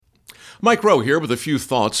Mike Rowe here with a few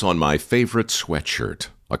thoughts on my favorite sweatshirt.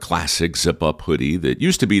 A classic zip-up hoodie that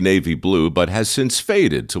used to be navy blue but has since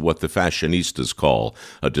faded to what the fashionistas call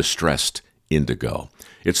a distressed indigo.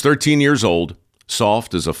 It's 13 years old,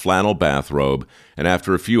 soft as a flannel bathrobe, and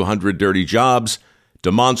after a few hundred dirty jobs,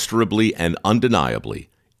 demonstrably and undeniably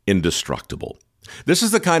indestructible. This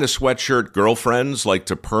is the kind of sweatshirt girlfriends like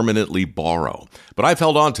to permanently borrow. But I've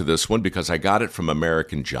held on to this one because I got it from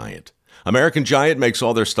American Giant. American Giant makes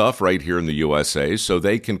all their stuff right here in the USA so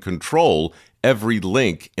they can control every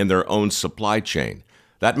link in their own supply chain.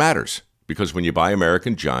 That matters because when you buy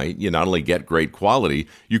American Giant, you not only get great quality,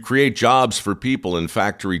 you create jobs for people in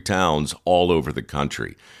factory towns all over the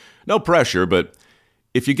country. No pressure, but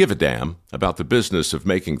if you give a damn about the business of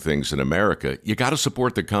making things in America, you got to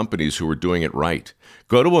support the companies who are doing it right.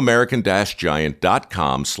 Go to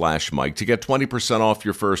american-giant.com/Mike to get 20% off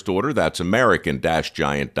your first order. That's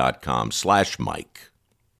american-giant.com/Mike.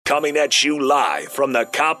 Coming at you live from the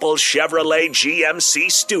Coppel Chevrolet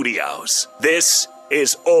GMC studios. This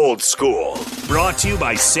is Old School, brought to you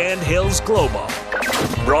by Sandhills Global.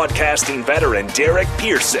 Broadcasting veteran Derek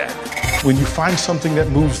Pearson. When you find something that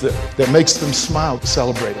moves them, that makes them smile,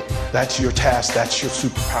 celebrate it. That's your task. That's your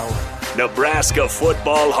superpower. Nebraska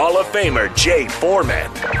Football Hall of Famer Jay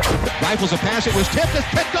Foreman. Rifles a pass. It was tipped. It's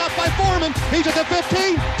picked off by Foreman. He's at the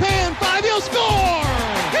 15, 10, 5. He'll score!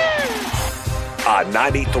 On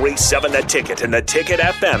 93.7 The Ticket and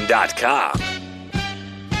theticketfm.com.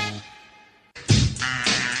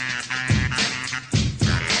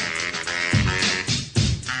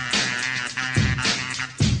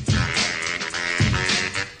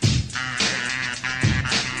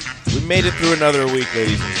 Made it through another week,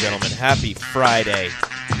 ladies and gentlemen. Happy Friday.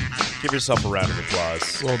 Give yourself a round of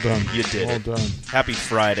applause. Well done. You did it. Well done. Happy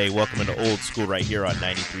Friday. Welcome into Old School right here on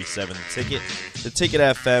 93.7 The Ticket.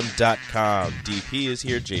 Theticketfm.com. DP is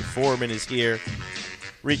here. Jay Foreman is here.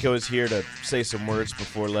 Rico is here to say some words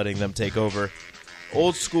before letting them take over.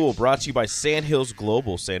 Old School brought to you by Sandhills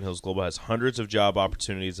Global. Sandhills Global has hundreds of job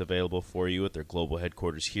opportunities available for you at their global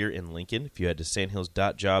headquarters here in Lincoln. If you head to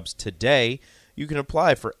sandhills.jobs today, you can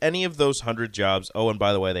apply for any of those 100 jobs. Oh, and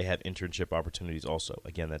by the way, they have internship opportunities also.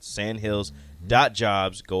 Again, that's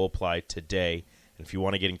sandhills.jobs. Go apply today. And if you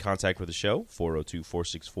want to get in contact with the show,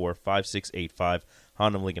 402-464-5685,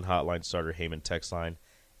 Honda Lincoln Hotline, Starter Heyman text line,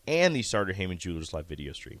 and the Starter Heyman Jewelers live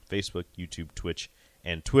video stream. Facebook, YouTube, Twitch,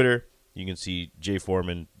 and Twitter. You can see Jay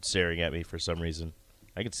Foreman staring at me for some reason.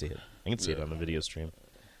 I can see it. I can see it on the video stream.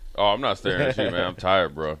 Oh, I'm not staring at you, man. I'm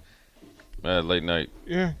tired, bro. Late night.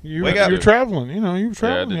 Yeah, you're traveling. You were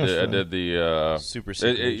traveling. I did the super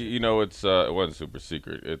secret. it wasn't super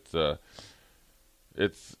secret.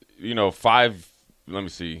 It's 5. Let me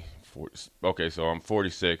see. Okay, so I'm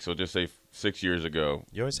 46. So just say 6 years ago.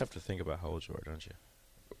 You always have to think about how old you are, don't you?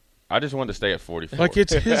 I just wanted to stay at 44. Like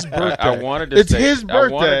it's his birthday. I wanted to. It's his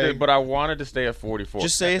birthday. But I wanted to stay at 44.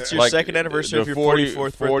 Just say it's your second anniversary of your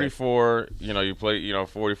 44th birthday. 44. You play.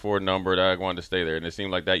 44 number. That I wanted to stay there, and it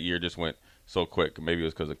seemed like that year just went so quick. Maybe it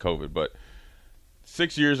was because of COVID, but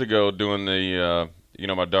 6 years ago, doing the,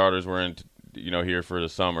 my daughters were in, here for the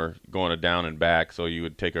summer, going to down and back. So you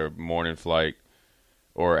would take a morning flight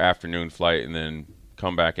or afternoon flight and then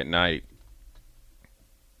come back at night.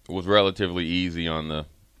 It was relatively easy on the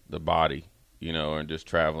body, and just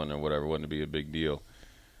traveling or whatever wouldn't be a big deal.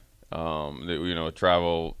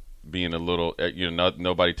 Travel being a little,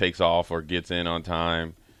 nobody takes off or gets in on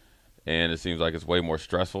time, and it seems like it's way more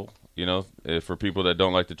stressful. For people that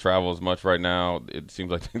don't like to travel as much right now, it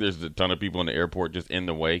seems like there's a ton of people in the airport just in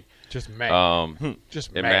the way. Just mad.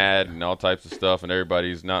 Mad and all types of stuff. And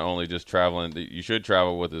everybody's not only just traveling. You should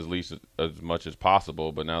travel with as much as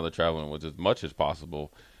possible, but now they're traveling with as much as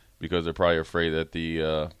possible because they're probably afraid that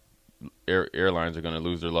the airlines are going to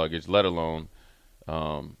lose their luggage, let alone,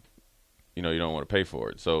 you don't want to pay for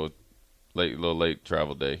it. So little late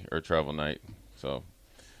travel day or travel night. So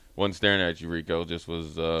wasn't staring at you, Rico. Just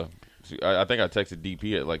was. I think I texted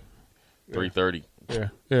DP at like 3:30.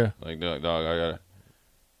 Yeah. Like, dog, I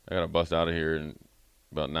gotta bust out of here in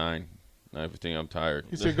about 9:15. I'm tired.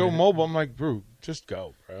 He said, "Go mobile." I'm like, "Bro, just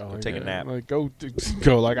go, bro. Take a nap. Like, go.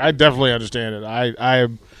 Like, I definitely understand it. I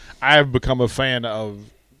have become a fan of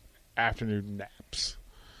afternoon naps.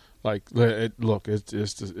 Like, look, it's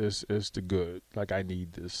the good. Like, I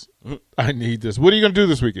need this. I need this. What are you gonna do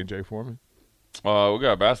this weekend, Jay Foreman? We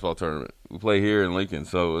got a basketball tournament. We play here in Lincoln,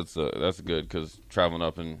 so it's that's good because traveling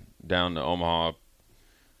up and down to Omaha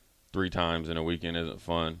 3 times in a weekend isn't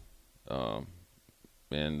fun.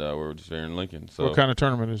 And we're just here in Lincoln. So what kind of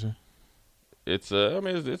tournament is it? It's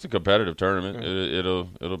it's a competitive tournament.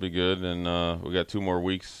 It'll be good, and we got 2 more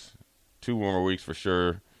weeks for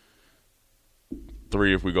sure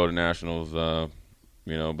 3 if we go to nationals.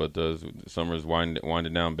 But the summer's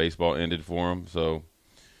winding down. Baseball ended for him, so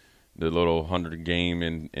the little 100 game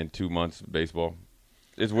in 2 months baseball.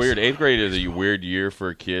 It's weird. 8th grade is a weird year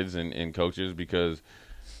for kids and coaches because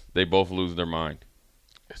they both lose their mind.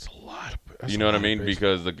 It's a lot. You know what I mean?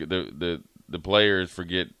 Because the players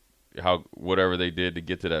forget how whatever they did to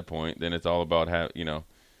get to that point. Then it's all about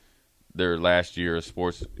their last year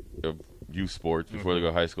of youth sports before they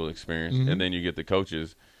go high school experience, and then you get the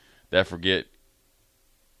coaches that forget.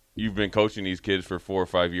 You've been coaching these kids for 4 or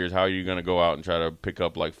 5 years. How are you going to go out and try to pick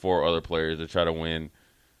up like 4 other players to try to win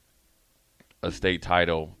a state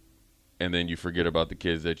title, and then you forget about the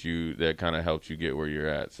kids that kind of helped you get where you're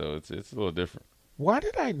at? So it's a little different. Why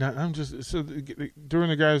did I not? During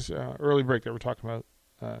the guys' early break, they were talking about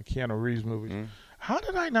Keanu Reeves movies. Mm-hmm. How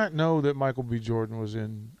did I not know that Michael B. Jordan was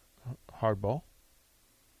in Hardball?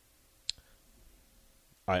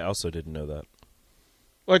 I also didn't know that.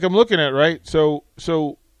 Like I'm looking at right, so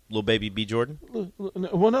Little baby B. Jordan?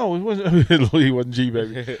 well, no, it wasn't. He wasn't G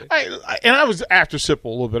Baby. I was after Sipple a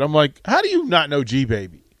little bit. I'm like, how do you not know G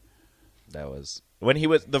Baby? That was when he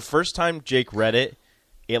was the first time Jake read it.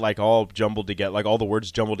 It like all jumbled together, like all the words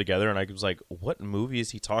jumbled together, and I was like, "What movie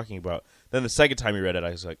is he talking about?" Then the second time he read it,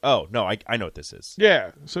 I was like, "Oh no, I know what this is."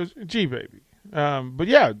 Yeah, so it's G Baby. But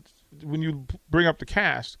yeah, when you bring up the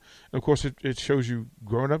cast, of course, it shows you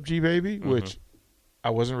grown up G Baby, which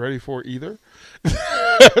I wasn't ready for either.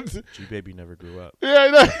 G Baby never grew up. Yeah,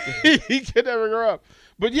 I know. He can never grow up.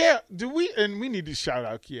 But yeah, we need to shout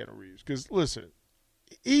out Keanu Reeves because listen.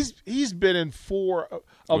 He's been in 4 of the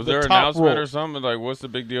top roles. Was there an announcement or something? Like, what's the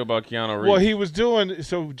big deal about Keanu Reeves? Well, he was doing –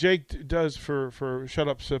 so Jake does for Shut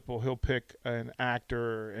Up Sipple, he'll pick an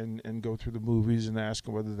actor and go through the movies and ask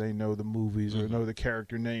them whether they know the movies or know the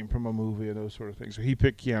character name from a movie and those sort of things. So he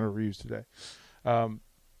picked Keanu Reeves today. And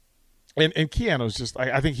Keanu's just –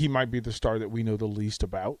 I think he might be the star that we know the least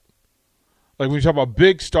about. Like when you talk about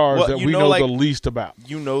big stars that we know the least about.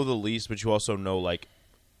 You know the least, but you also know like –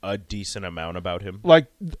 a decent amount about him, like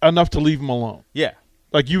enough to leave him alone. Yeah,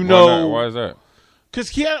 like know why is that? Because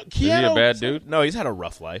Keanu, is he a bad dude? No, he's had a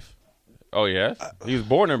rough life. Oh yeah, he was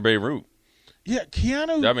born in Beirut. Yeah,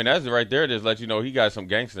 Keanu. I mean, that's right there. Just let you know he got some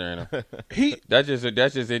gangster in him. That's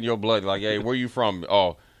just in your blood. Like, hey, where you from?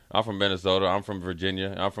 Oh, I'm from Minnesota. I'm from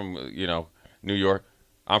Virginia. I'm from New York.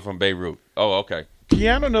 I'm from Beirut. Oh, okay.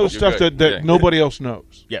 Keanu knows stuff that nobody else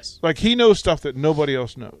knows. Yes, like he knows stuff that nobody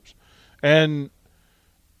else knows, and.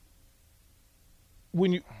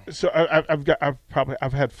 When you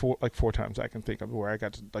I've had 4 times I can think of where I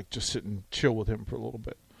got to like just sit and chill with him for a little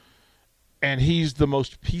bit, and he's the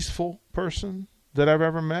most peaceful person that I've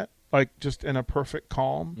ever met. Like just in a perfect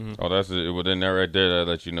calm. Mm-hmm. Oh, that's it. Well, then that right there, that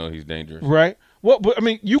lets you know he's dangerous, right? Well, but I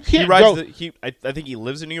mean, you can't. I think he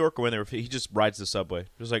lives in New York, or he just rides the subway,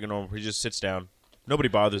 just like a normal. He just sits down. Nobody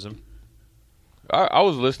bothers him. I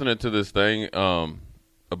was listening to this thing.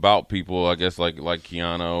 About people, I guess, like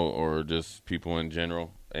Keanu or just people in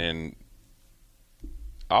general. And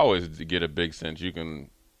I always get a big sense. You can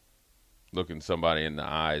look in somebody in the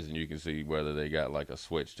eyes and you can see whether they got like a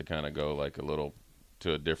switch to kind of go like a little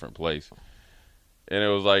to a different place. And it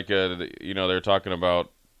was like, they were talking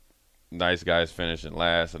about nice guys finishing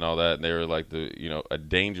last and all that. And they were like a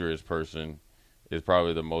dangerous person is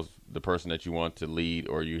probably the person that you want to lead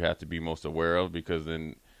or you have to be most aware of because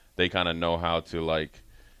then they kind of know how to like,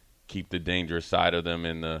 keep the dangerous side of them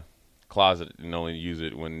in the closet and only use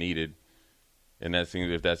it when needed. And that seems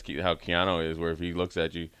if that's how Keanu is, where if he looks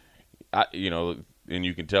at you, and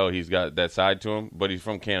you can tell he's got that side to him, but he's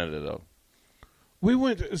from Canada, though.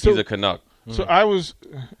 He's a Canuck. So I was...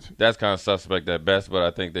 That's kind of suspect at best, but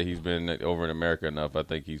I think that he's been over in America enough. I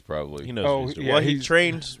think he's probably... He knows he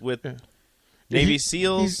trained with... Navy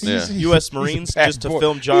SEALs, U.S. Marines, just to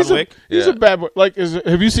film John Wick. He's a bad boy. Like,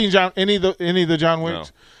 have you seen any of the John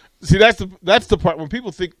Wicks? No. See, that's the part when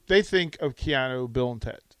people think of Keanu, Bill, and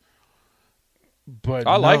Ted. But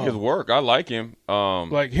I like his work. I like him.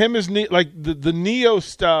 Like him is like the Neo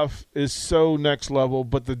stuff is so next level,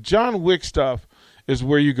 but the John Wick stuff is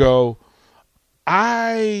where you go.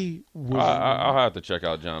 I'll have to check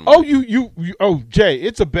out John Wick. Oh, Jay,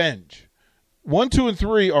 it's a binge. 1, 2, and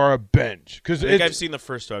 3 are a bench because I've seen the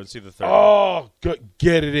first two. I haven't seen the third. Oh,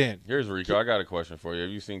 get it in. Here's Rico. I got a question for you.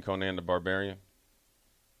 Have you seen Conan the Barbarian?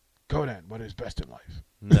 Conan, what is best in life?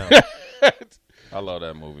 No. I love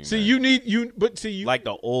that movie. See, man. you like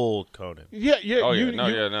the old Conan. Yeah. Oh yeah,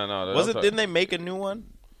 no. Didn't they make a new one?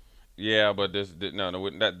 Yeah, but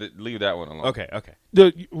leave that one alone. Okay. I'm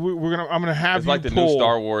gonna have it's like the new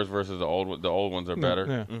Star Wars versus the old. The old ones are better.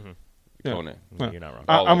 Yeah. Mm-hmm. Conan. You're not wrong.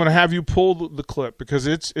 I'm going to have you pull the clip because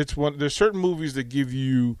it's one. There's certain movies that give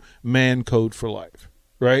you man code for life,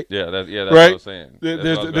 right? Yeah, that's Right? what I was saying.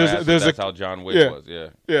 There's That's how John Wick was. Yeah.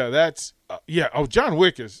 Yeah, that's Oh, John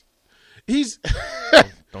Wick he's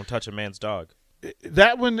Don't touch a man's dog.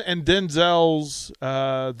 that one and Denzel's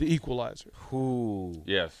The Equalizer, Ooh,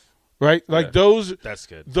 Yes. right? Like Yeah. those. that's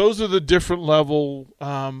good. Those are the different level.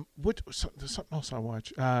 There's something else I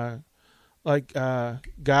watch.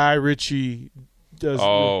 Guy Ritchie does.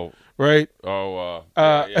 Oh. Right. Oh.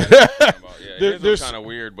 Uh, There's there's- kind of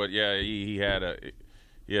weird, but yeah, he had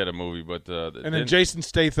a movie, but and then Jason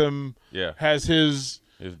Statham yeah, has his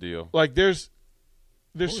deal. like. There's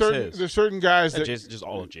What was certain his? there's certain guys that Just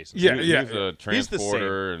all of Jason. Yeah, He's yeah. a He's the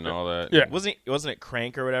transporter and all that. Yeah. Wasn't it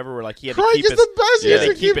Crank or whatever? Where like he had Crank to keep is his, the best. he had He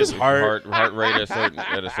to has to keep keep his his heart Heart rate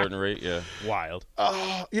at a certain rate. Yeah. wild.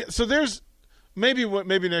 Yeah, so there's maybe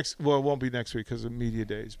next. Well, it won't be next week because of media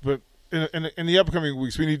days. But in the upcoming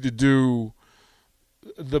weeks, we need to do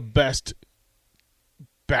the best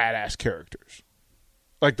badass characters,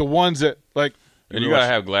 like the ones that like. And you gotta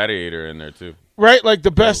have Gladiator in there too. Right, like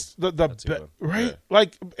the best, the That's a good one. right, Yeah.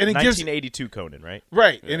 like, and it gives 1982 Conan, right?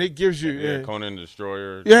 right, and it gives you Yeah, Conan the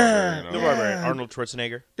Destroyer. Yeah. you No, know. right. Arnold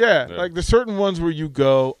Schwarzenegger. Yeah, Yeah. like the certain ones where you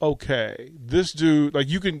go, okay, this dude, like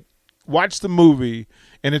you can watch the movie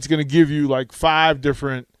and it's going to give you like 5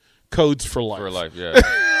 different codes for life. For life, yeah.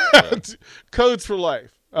 Yeah. Codes for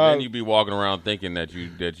life. Then you'd be walking around thinking that you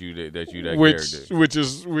that character, Which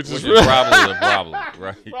is which is probably the problem,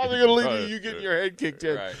 right? probably going to lead to you getting your head kicked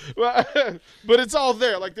in. Right. But it's all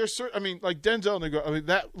there. Like there's certain, I mean, like Denzel and they go, I mean,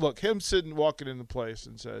 that look, him sitting walking in the place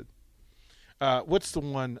and said, what's the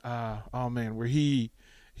one, oh man, where he's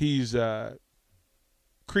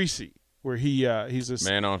Creasy, where he's a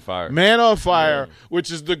Man on Fire. Man on Fire,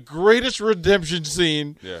 which is the greatest redemption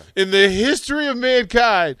scene Yeah. in the history of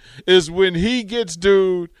mankind, is when he gets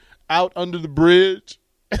dude out under the bridge.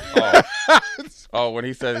 Oh, when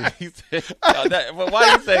he said but why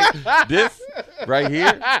do you say this right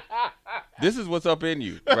here? This is what's up in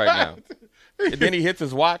you right now. And then he hits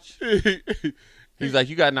his watch. He's like,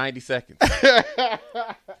 you got 90 seconds.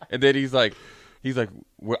 And then he's like,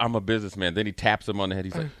 I'm a businessman. Then he taps him on the head.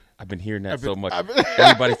 He's like, I've been hearing that so much.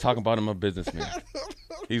 Everybody's talking about him a businessman.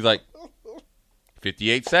 He's like,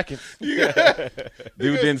 58 seconds. Dude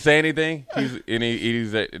didn't say anything. He's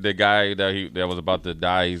the guy that was about to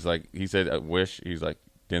die. He's like, he said, I wish. He's like,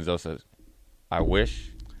 Denzel says, I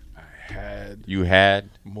wish you had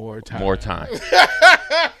More time. more time.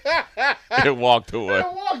 And walked away. I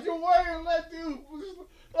walked away and let dude,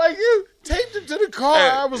 like you taped him to the car.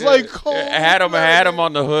 I was like, cold. Had him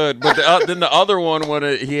on the hood, but then the other one when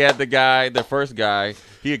he had the first guy,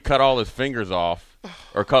 he had cut all his fingers off,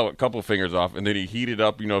 or cut a couple fingers off, and then he heated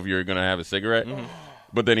up. You know, if you're gonna have a cigarette,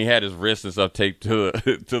 but then he had his wrists and stuff taped to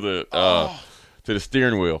the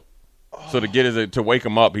steering wheel. So to wake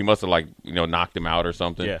him up, he must have knocked him out or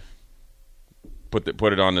something. Yeah. Put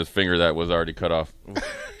it on his finger that was already cut off.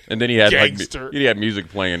 And then he had he had music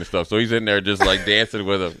playing and stuff, so he's in there just like dancing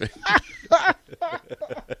with him.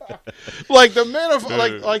 Like the man of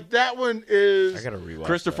like that one is. I gotta rewatch.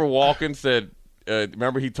 Christopher Walken said,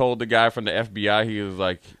 remember he told the guy from the FBI, he was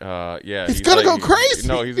like, He's gonna go crazy.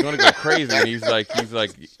 No, he's gonna go crazy, and he's like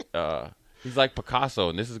Picasso,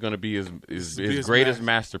 and this is gonna be his greatest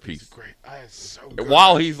masterpiece. Great. So good.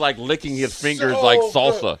 While he's like licking his fingers So like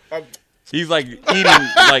salsa. good. He's like eating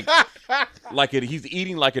he's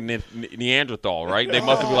eating like a Neanderthal, right? They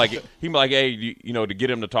must be like, hey, to get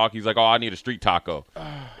him to talk, he's like, oh, I need a street taco,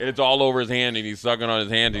 and it's all over his hand, and he's sucking on his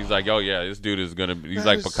hand. He's like, oh yeah, this dude is he's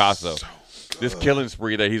like Picasso. This killing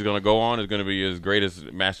spree that he's gonna go on is gonna be his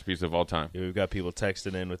greatest masterpiece of all time. Yeah, we've got people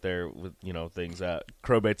texting in with things.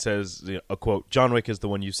 Crowbait says a quote: "John Wick is the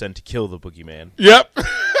one you send to kill the boogeyman." Yep.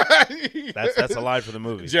 That's a line for the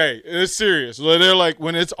movie. Jay, it's serious. They're like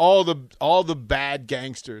when it's all the bad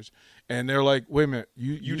gangsters, and they're like, wait a minute,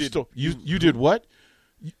 you did what?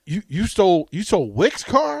 You stole Wick's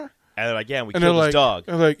car? And they're like, yeah, we And killed they're his dog.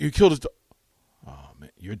 And like, you killed his dog. Oh man,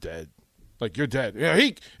 you're dead. Like you're dead. Yeah,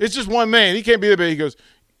 it's just one man. He can't be there. But he goes,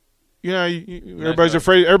 everybody's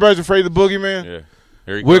afraid. Everybody's afraid of the boogeyman. Yeah,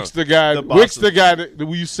 here he Wick's goes. the guy. The boss Wick's is- the guy that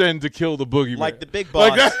you send to kill the boogeyman. Like the big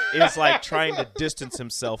boss Like is like trying to distance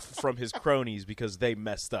himself from his cronies because they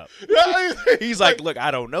messed up. that. He's like, look, I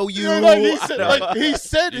don't know you. He I said, don't- he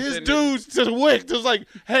sent his dudes to Wick. Just like,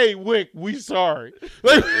 hey, Wick, we sorry.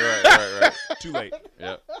 Like, Right. Too late.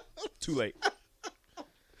 Yep. Too late.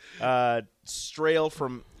 Strail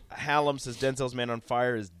from Hallam says Denzel's Man on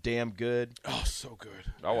Fire is damn good. oh, so good.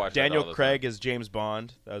 I'll watch Daniel that all the Craig time. is James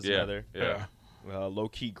Bond. That was Yeah, another. yeah. Low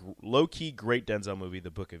key, great Denzel movie,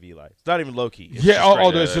 The Book of Eli. It's not even low key.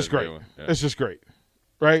 It's just great. Yeah. It's just great,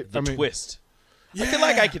 right? The twist. Yeah. I feel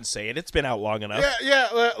like I can say it. It's been out long enough. Yeah.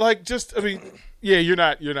 You're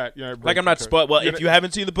not. Like I'm not spoiled. Well, if you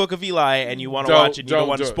haven't seen The Book of Eli and you want to watch it, and you don't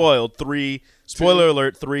want it spoiled. Spoiler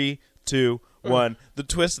alert. 3, 2, 1. The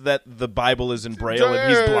twist that the Bible is in Braille and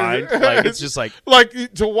he's blind. Like it's just like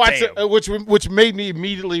to watch damn. it, which made me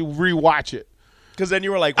immediately rewatch it. Because then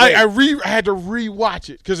you were like, I had to rewatch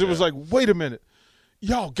it because it was like, wait a minute,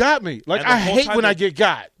 y'all got me. Like I hate when I get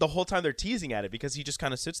got. The whole time they're teasing at it because he just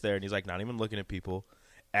kind of sits there and he's like not even looking at people,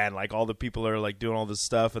 and like all the people are like doing all this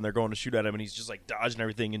stuff and they're going to shoot at him and he's just like dodging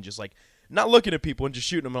everything and just like not looking at people and just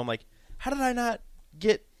shooting them. And I'm like, how did I not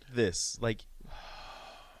get this? Like,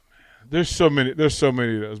 there's so many of those.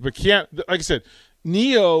 But like I said,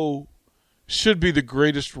 Neo should be the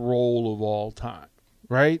greatest role of all time,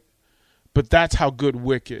 right? But that's how good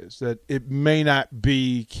Wick is. That it may not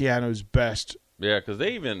be Keanu's best. Yeah, because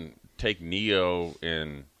they even take Neo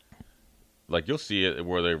and like you'll see it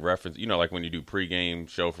where they reference, like when you do pregame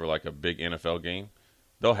show for like a big NFL game,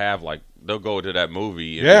 they'll go to that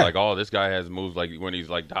movie and be like, oh, this guy has moves like when he's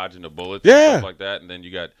like dodging the bullets and stuff like that, and then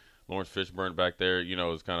you got Lawrence Fishburne back there.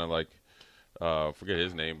 It's kind of like forget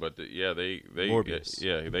his name, but they Morbius.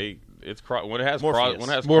 It's when it has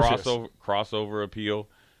crossover appeal.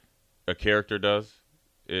 A character does.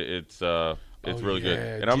 It's really good.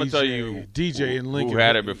 And I'm gonna tell you, DJ and Lincoln who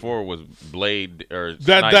had it before was Blade or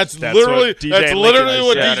that's literally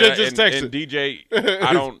what DJ just texted. And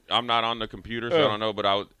DJ, I'm not on the computer, so I don't know.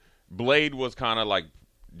 But Blade was kind of like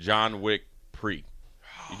John Wick pre.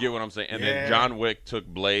 You get what I'm saying? And then John Wick took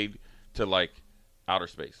Blade to like outer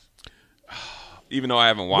space. Even though I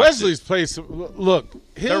haven't watched Wesley's place. Look,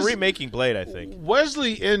 they're remaking Blade. I think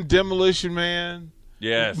Wesley in Demolition Man.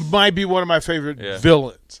 Yes. Might be one of my favorite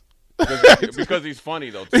villains. Because he's funny,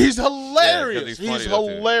 though, too. He's hilarious. Yeah, he's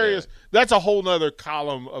hilarious. Yeah. That's a whole other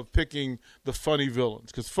column of picking the funny villains.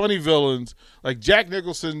 Because funny villains, like Jack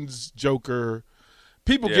Nicholson's Joker,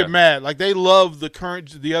 people get mad. Like, they love the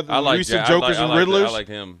recent Jokers and Riddlers. I like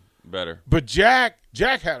him better. But Jack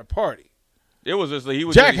had a party. It was just he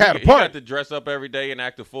had a party. He got to dress up every day and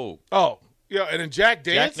act a fool. Oh, yeah, and then Jack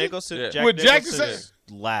dancing. Jack Nicholson's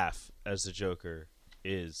laugh as the Joker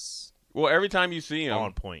is every time you see him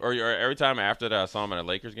on point, or every time after that I saw him at a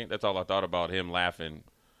Lakers game. That's all I thought about, him laughing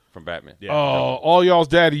from Batman. Yeah. Oh, all y'all's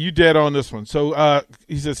daddy, you dead on this one. So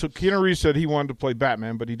he said. So Keanu Reeves said he wanted to play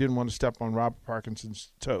Batman, but he didn't want to step on Robert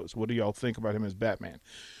Parkinson's toes. What do y'all think about him as Batman?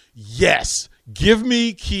 Yes, give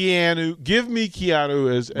me Keanu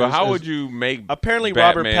as. But how would you make? Apparently,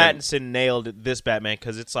 Batman? Robert Pattinson nailed this Batman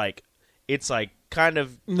because it's like kind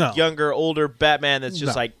of younger, older Batman that's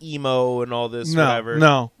just like emo and all this whatever.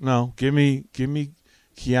 No. Give me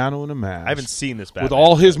Keanu in a mask. I haven't seen this Batman. With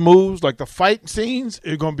all his moves, like the fight scenes,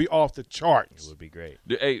 it's going to be off the charts. It would be great.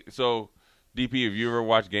 Hey, so DP, have you ever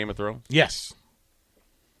watched Game of Thrones? Yes.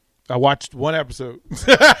 I watched one episode.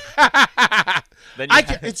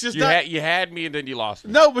 It's just you had me and then you lost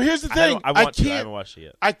me. No, but here's the thing. I haven't watched it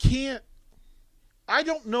yet. I can't. I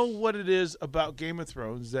don't know what it is about Game of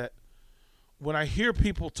Thrones that when I hear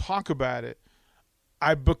people talk about it,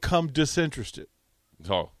 I become disinterested.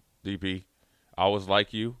 So, DP, I was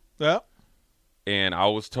like you. Yeah. And I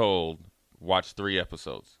was told, watch 3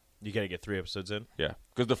 episodes. You got to get 3 episodes in? Yeah.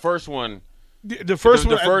 Because the first one. That's where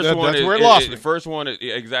it lost me. The first one,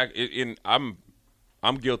 exactly. I'm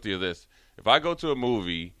guilty of this. If I go to a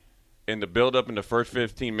movie and the build up in the first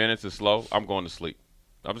 15 minutes is slow, I'm going to sleep.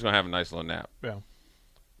 I'm just going to have a nice little nap. Yeah.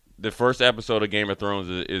 The first episode of Game of Thrones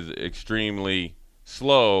is extremely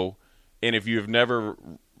slow, and if you've never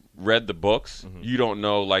read the books, you don't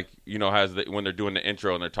know, when they're doing the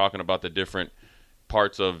intro and they're talking about the different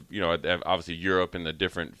parts of, obviously Europe and the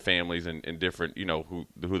different families and different, who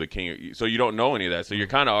the king is. So you don't know any of that. So you're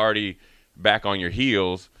kind of already back on your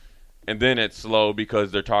heels, and then it's slow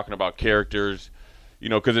because they're talking about characters,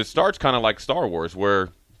 because it starts kind of like Star Wars, where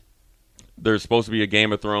there's supposed to be a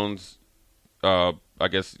Game of Thrones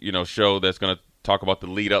show that's going to talk about the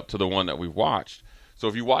lead up to the one that we've watched. So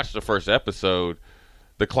if you watch the first episode,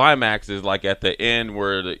 the climax is like at the end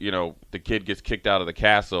where the kid gets kicked out of the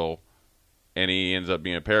castle and he ends up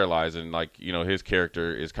being paralyzed, and his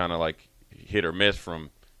character is kind of like hit or miss from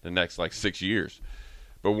the next 6 years.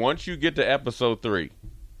 But once you get to episode 3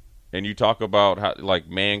 and you talk about how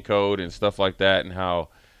man code and stuff like that, and how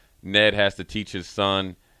Ned has to teach his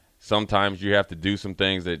son sometimes you have to do some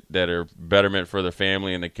things that are betterment for the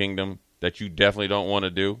family and the kingdom that you definitely don't want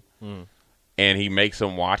to do. And he makes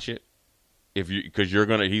him watch it because you're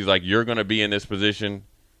gonna be in this position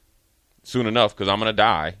soon enough because I'm gonna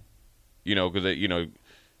die, because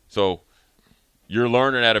so you're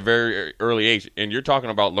learning at a very early age, and you're talking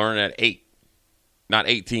about learning at 8, not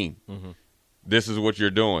 18. This is what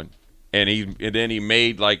you're doing, and then he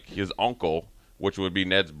made like his uncle, which would be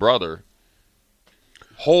Ned's brother,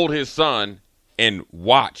 hold his son and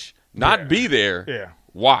watch, not be there,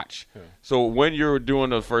 watch. So when you're doing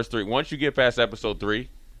the first 3, once you get past episode 3,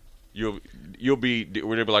 you'll be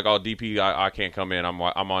like, oh, DP, I can't come in. I'm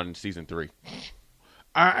on season 3.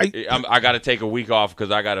 I got to take a week off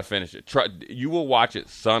because I got to finish it. You will watch it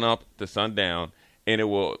sun up to sun down, and it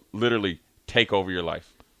will literally take over your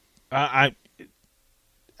life.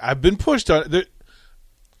 I've been pushed on it.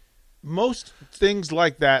 Most things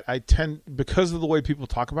like that, I tend, because of the way people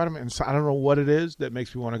talk about them, and so I don't know what it is that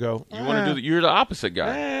makes me want to go. You want to do? You're the opposite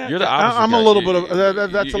guy. You're the opposite. I'm guy. a little bit of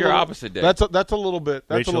that's you're a little, opposite. Day. That's a little bit.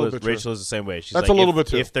 That's a little bit. Rachel is the same way. She's that's like, a little bit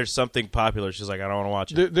too. If there's something popular, she's like, I don't want to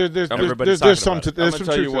watch it. There's some. I'm gonna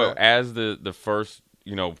tell you what. As the first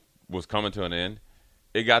was coming to an end,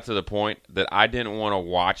 it got to the point that I didn't want to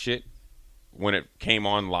watch it when it came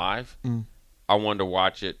on live. I wanted to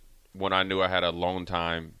watch it when I knew I had alone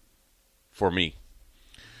time for me,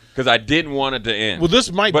 because I didn't want it to end. Well, this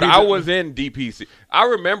might, but I was in DPC. I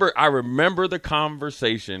remember the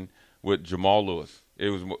conversation with Jamal Lewis. It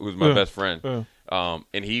was my best friend,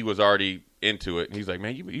 and he was already into it. And he's like,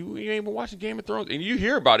 "Man, you ain't been watching Game of Thrones?" And you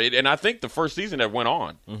hear about it, and I think the first season that went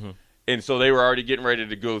on, and so they were already getting ready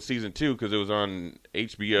to go season 2 because it was on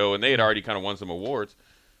HBO, and they had already kind of won some awards,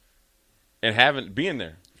 and haven't been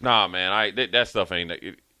there. Nah, man, that stuff ain't.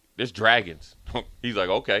 There's dragons. He's like,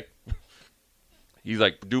 okay. He's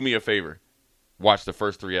like, do me a favor. Watch the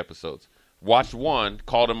first 3 episodes. Watched 1,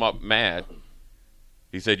 called him up mad.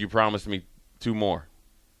 He said, you promised me 2 more.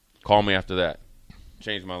 Call me after that.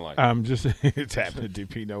 Changed my life. I'm just, it's happening,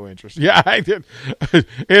 DP, no interest. Yeah, I did.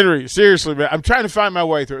 Henry, seriously, man, I'm trying to find my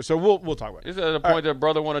way through it, so we'll talk about it. Is at the point that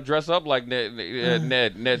brother want to dress up like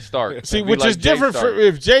Ned Stark. See, which is different.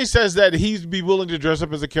 If Jay says that he'd be willing to dress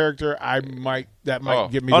up as a character, that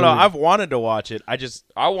might get me. Oh no, I've wanted to watch it. I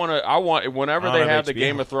want whenever they have the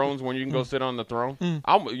Game of Thrones when you can go sit on the throne.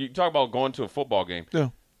 You talk about going to a football game. Yeah.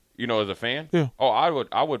 As a fan, yeah. Oh,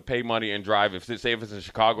 I would pay money and drive if it's in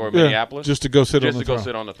Chicago or Minneapolis, just to go sit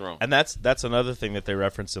on the throne. And that's another thing that they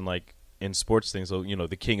reference in sports things. So,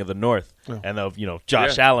 the King of the North, and of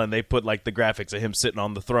Josh Allen. They put like the graphics of him sitting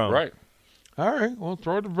on the throne. Right. All right. Well,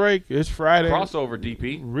 throw the break. It's Friday. Crossover,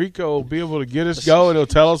 DP. Rico will be able to get us going. He'll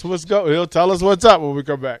tell us He'll tell us what's up when we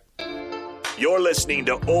come back. You're listening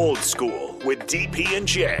to Old School with DP and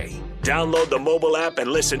J. Download the mobile app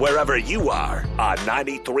and listen wherever you are on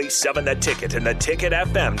 93.7 The Ticket and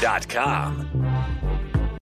theticketfm.com.